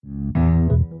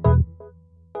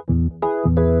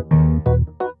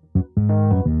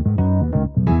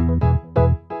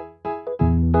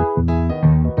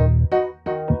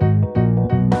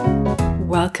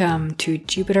Welcome to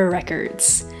Jupiter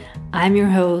Records. I'm your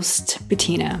host,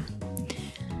 Bettina.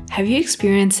 Have you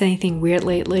experienced anything weird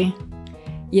lately?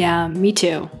 Yeah, me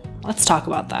too. Let's talk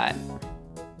about that.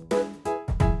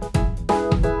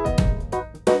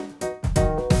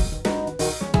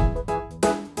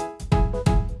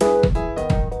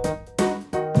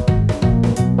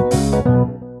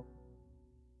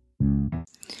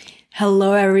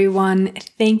 Hello everyone,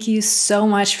 thank you so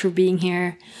much for being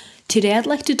here. Today I'd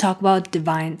like to talk about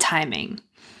divine timing.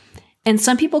 And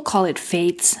some people call it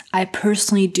fate. I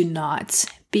personally do not,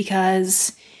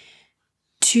 because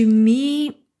to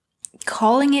me,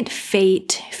 calling it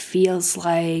fate feels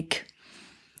like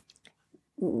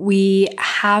we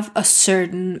have a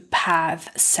certain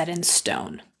path set in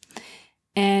stone.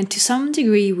 And to some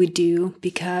degree we do,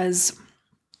 because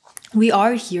we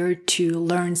are here to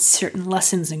learn certain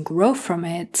lessons and grow from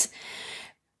it.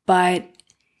 But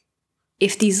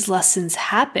if these lessons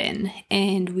happen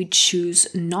and we choose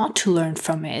not to learn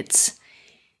from it,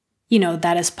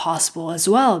 that is possible as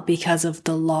well because of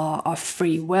the law of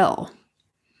free will.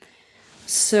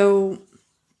 So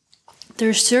there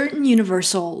are certain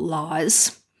universal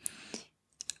laws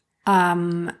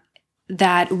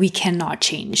that we cannot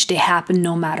change. They happen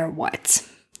no matter what.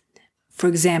 For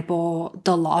example,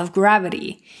 the law of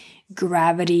gravity.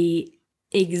 Gravity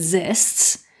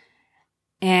exists.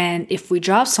 And if we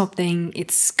drop something,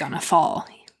 it's gonna fall.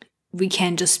 We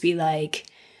can't just be like,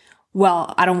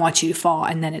 well, I don't want you to fall,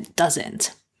 and then it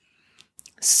doesn't.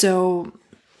 So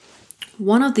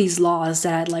one of these laws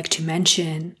that I'd like to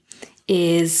mention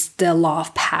is the law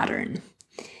of pattern.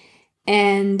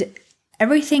 And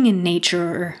everything in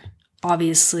nature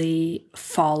obviously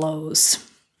follows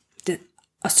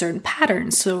a certain pattern.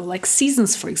 So like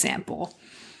seasons, for example.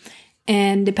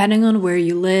 And depending on where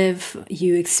you live,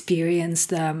 you experience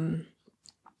them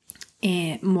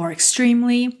more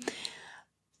extremely.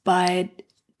 But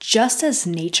just as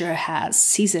nature has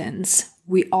seasons,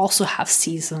 we also have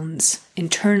seasons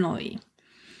internally.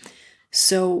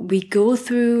 So we go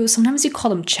through, sometimes you call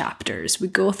them chapters. We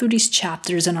go through these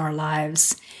chapters in our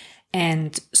lives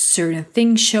and certain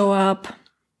things show up.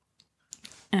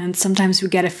 And sometimes we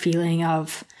get a feeling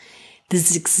of,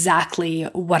 this is exactly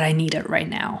what I needed right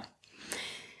now.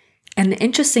 And the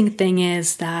interesting thing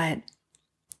is that,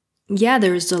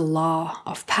 there's the law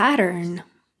of pattern,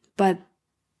 but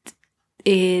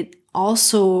it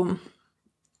also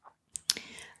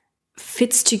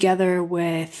fits together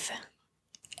with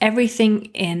everything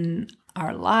in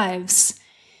our lives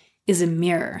is a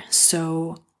mirror.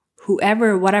 So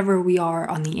whatever we are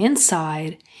on the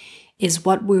inside is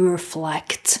what we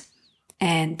reflect,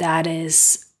 and that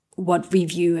is what we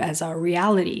view as our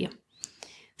reality.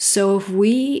 So if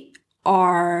we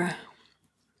are,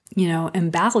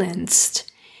 imbalanced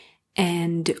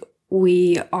and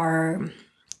we are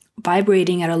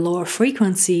vibrating at a lower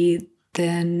frequency,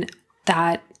 then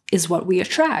that is what we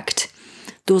attract.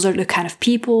 Those are the kind of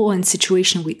people and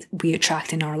situations we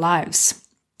attract in our lives.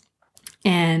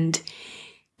 And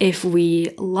if we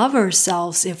love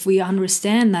ourselves, if we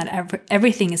understand that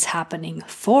everything is happening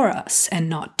for us and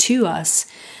not to us,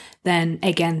 then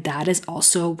again, that is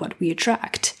also what we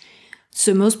attract.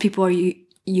 So most people are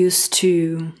used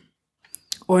to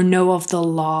or know of the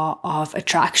law of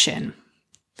attraction.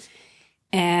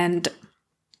 And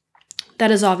that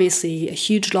is obviously a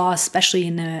huge law, especially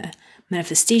in the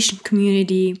manifestation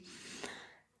community.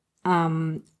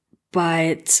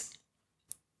 But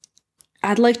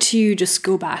I'd like to just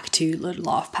go back to the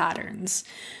law of patterns.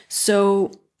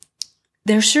 So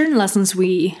there are certain lessons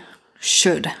we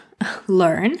should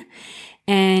learn.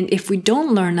 And if we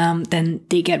don't learn them, then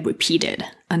they get repeated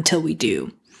until we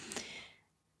do.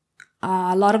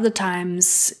 A lot of the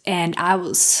times, and I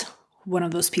was one of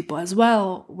those people as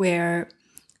well, where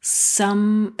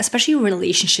especially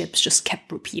relationships, just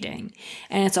kept repeating.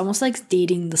 And it's almost like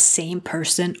dating the same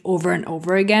person over and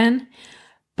over again,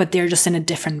 but they're just in a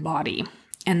different body.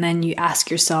 And then you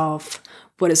ask yourself,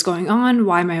 what is going on?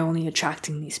 Why am I only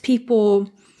attracting these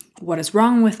people? What is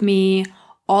wrong with me?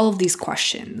 All of these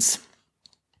questions.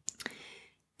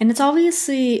 And it's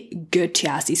obviously good to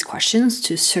ask these questions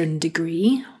to a certain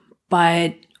degree,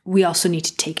 but we also need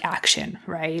to take action,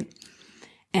 right?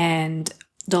 And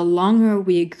the longer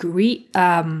we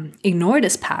ignore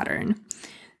this pattern,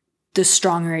 the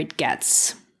stronger it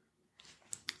gets.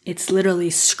 It's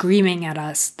literally screaming at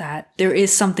us that there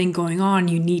is something going on,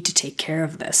 you need to take care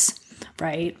of this,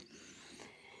 right?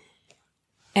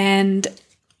 And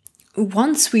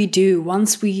once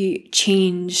we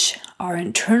change our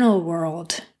internal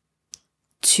world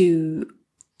to,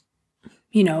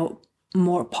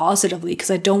 more positively,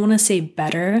 because I don't want to say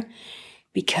better,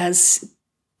 because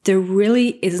there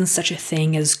really isn't such a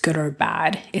thing as good or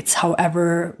bad. It's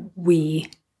however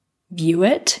we view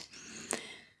it.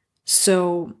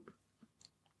 So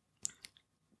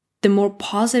the more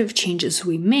positive changes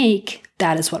we make,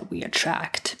 that is what we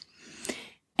attract.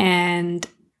 And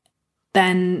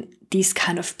then these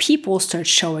kind of people start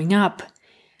showing up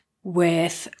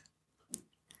with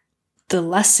the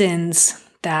lessons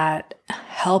that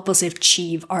help us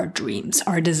achieve our dreams,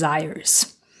 our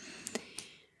desires,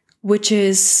 which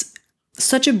is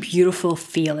such a beautiful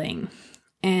feeling.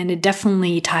 And it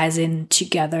definitely ties in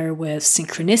together with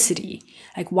synchronicity.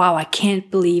 Like, wow, I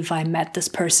can't believe I met this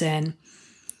person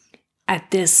at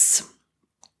this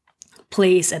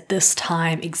place at this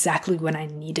time, exactly when I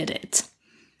needed it.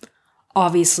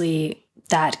 Obviously,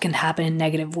 that can happen in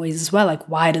negative ways as well. Like,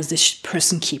 why does this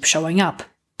person keep showing up?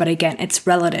 But again, it's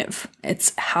relative.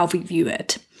 It's how we view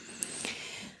it.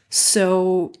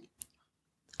 So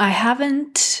I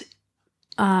haven't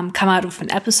come out with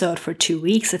an episode for 2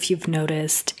 weeks, if you've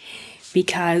noticed,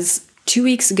 because 2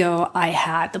 weeks ago, I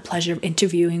had the pleasure of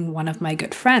interviewing one of my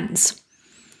good friends.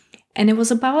 And it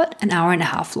was about an hour and a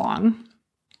half long.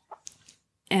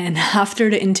 And after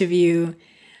the interview,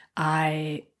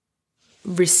 I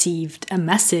received a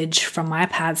message from my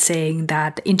iPad saying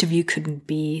that the interview couldn't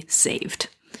be saved.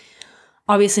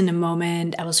 Obviously, in the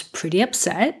moment, I was pretty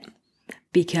upset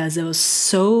because there was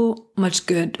so much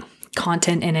good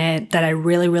content in it that I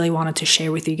really, really wanted to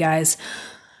share with you guys.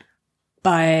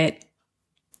 But,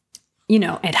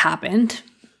 it happened.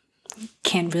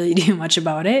 Can't really do much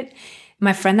about it.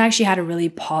 My friend actually had a really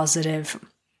positive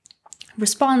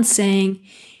response saying,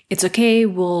 it's okay,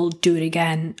 we'll do it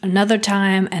again another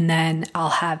time, and then I'll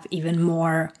have even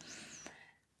more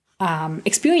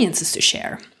experiences to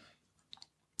share.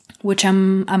 Which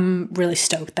I'm really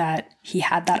stoked that he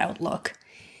had that outlook.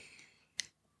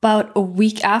 About a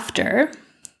week after,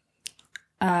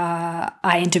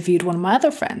 I interviewed one of my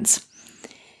other friends.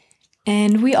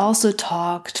 And we also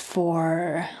talked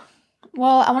for, I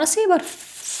want to say about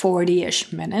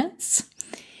 40-ish minutes.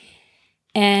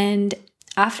 And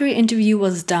after the interview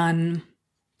was done,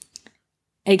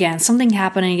 again, something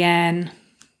happened again,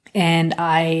 and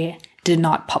I did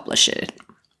not publish it.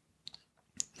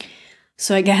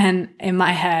 So again, in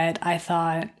my head, I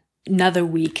thought, another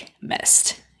week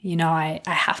missed. I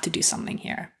have to do something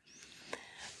here.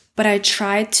 But I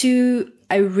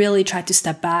really tried to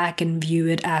step back and view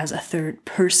it as a third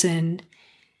person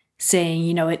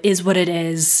saying, it is what it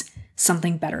is,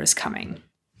 something better is coming.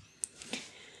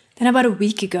 Then about a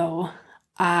week ago,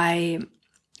 I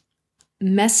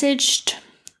messaged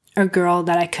a girl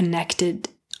that I connected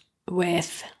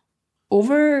with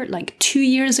over 2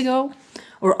 years ago,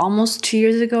 or almost 2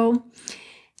 years ago.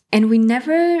 And we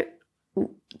never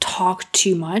talked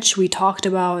too much. We talked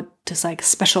about just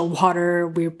special water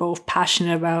we were both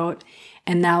passionate about.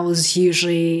 And that was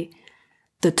usually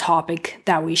the topic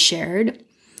that we shared.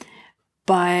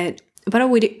 But about a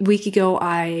week ago,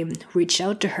 I reached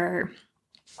out to her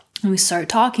and we started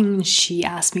talking, and she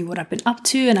asked me what I've been up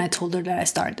to. And I told her that I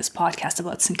started this podcast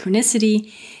about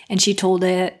synchronicity. And she told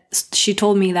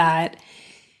me that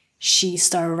she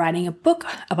started writing a book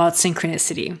about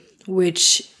synchronicity,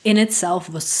 which in itself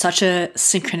was such a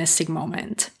synchronistic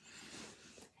moment.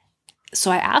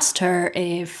 So I asked her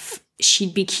if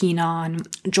she'd be keen on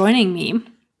joining me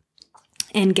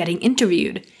and getting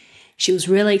interviewed. She was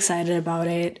really excited about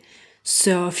it.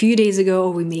 So a few days ago,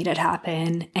 we made it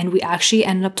happen, and we actually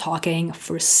ended up talking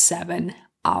for 7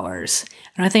 hours.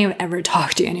 I don't think I've ever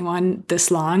talked to anyone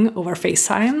this long over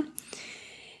FaceTime.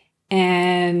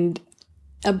 And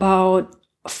about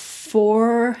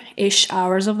 4-ish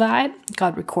hours of that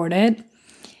got recorded.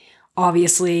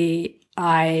 Obviously,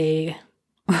 I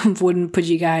wouldn't put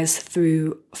you guys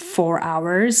through 4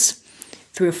 hours,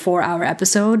 through a 4-hour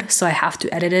episode, so I have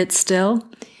to edit it still.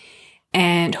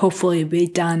 And hopefully it'll be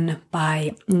done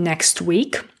by next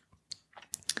week.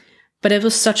 But it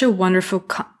was such a wonderful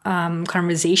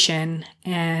conversation,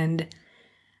 and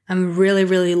I'm really,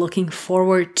 really looking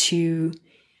forward to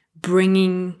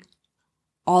bringing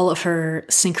all of her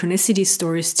synchronicity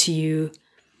stories to you,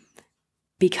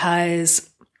 because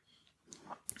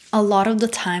a lot of the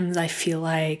times I feel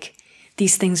like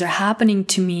these things are happening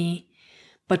to me,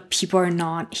 but people are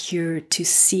not here to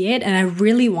see it, and I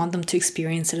really want them to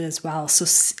experience it as well. So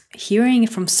hearing it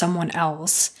from someone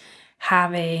else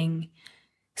having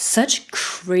such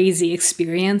crazy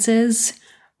experiences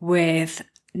with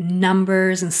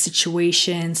numbers and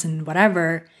situations and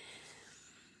whatever,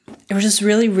 it was just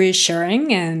really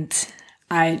reassuring, and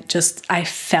I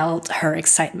felt her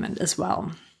excitement as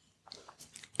well.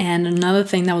 And another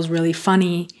thing that was really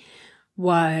funny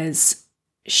was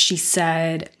she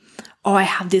said, "Oh, I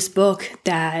have this book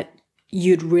that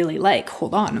you'd really like.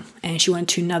 Hold on." And she went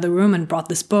to another room and brought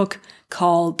this book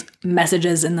called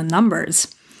Messages in the Numbers.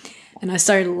 And I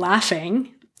started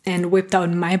laughing and whipped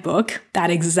out my book, that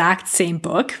exact same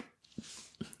book.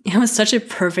 It was such a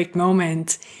perfect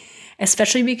moment,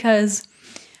 especially because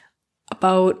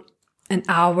about an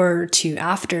hour or two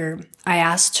after, I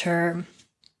asked her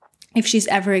if she's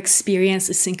ever experienced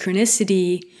a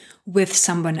synchronicity with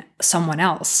someone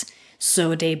else.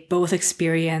 So they both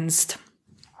experienced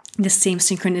the same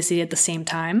synchronicity at the same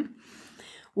time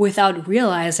without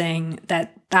realizing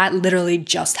that that literally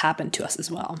just happened to us as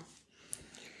well.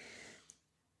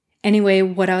 Anyway,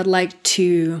 what I would like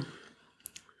to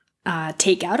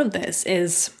take out of this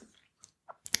is,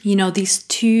 these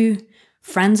two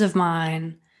friends of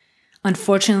mine,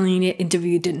 unfortunately, the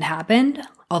interview didn't happen,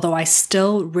 although I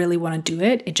still really want to do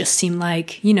it. It just seemed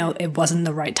like, it wasn't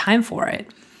the right time for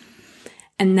it.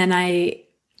 And then I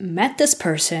met this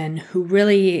person who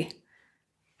really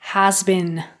has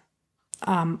been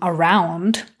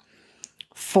around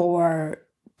for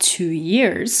 2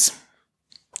 years,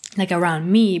 like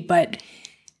around me, but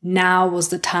now was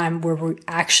the time where we're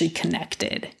actually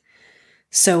connected.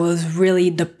 So it was really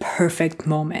the perfect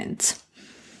moment.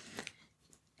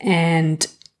 And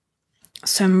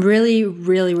so I'm really,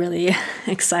 really, really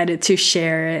excited to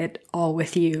share it all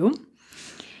with you.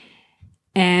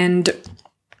 And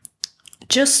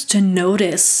just to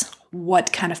notice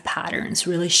what kind of patterns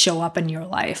really show up in your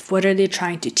life. What are they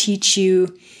trying to teach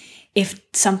you? If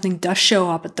something does show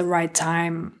up at the right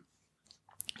time,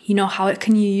 how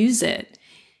can you use it?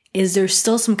 Is there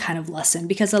still some kind of lesson?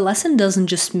 Because a lesson doesn't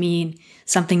just mean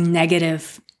something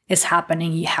negative is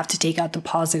happening. You have to take out the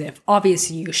positive.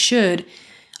 Obviously, you should,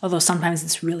 although sometimes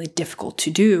it's really difficult to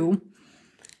do.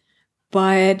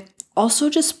 But also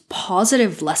just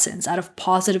positive lessons out of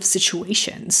positive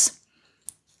situations.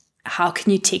 How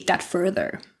can you take that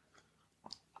further?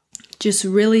 Just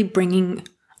really bringing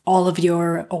all of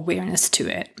your awareness to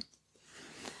it.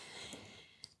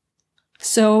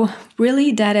 So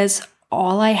really, that is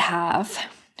all I have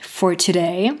for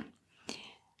today.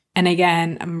 And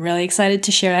again, I'm really excited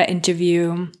to share that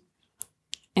interview.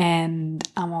 And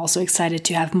I'm also excited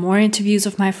to have more interviews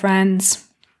with my friends,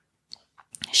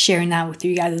 sharing that with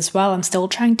you guys as well. I'm still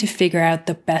trying to figure out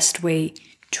the best way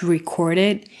to record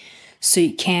it so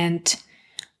you can't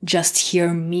just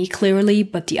hear me clearly,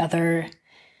 but the other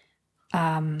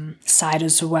side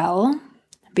as well.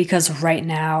 Because right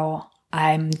now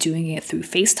I'm doing it through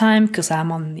FaceTime because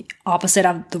I'm on the opposite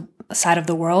of the side of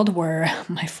the world where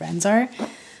my friends are.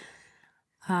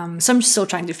 So I'm still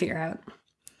trying to figure out.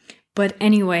 But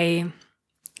anyway,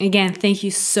 again, thank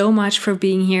you so much for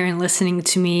being here and listening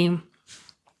to me.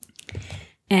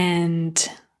 And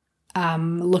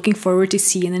I'm looking forward to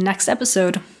see you in the next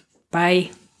episode.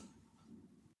 Bye.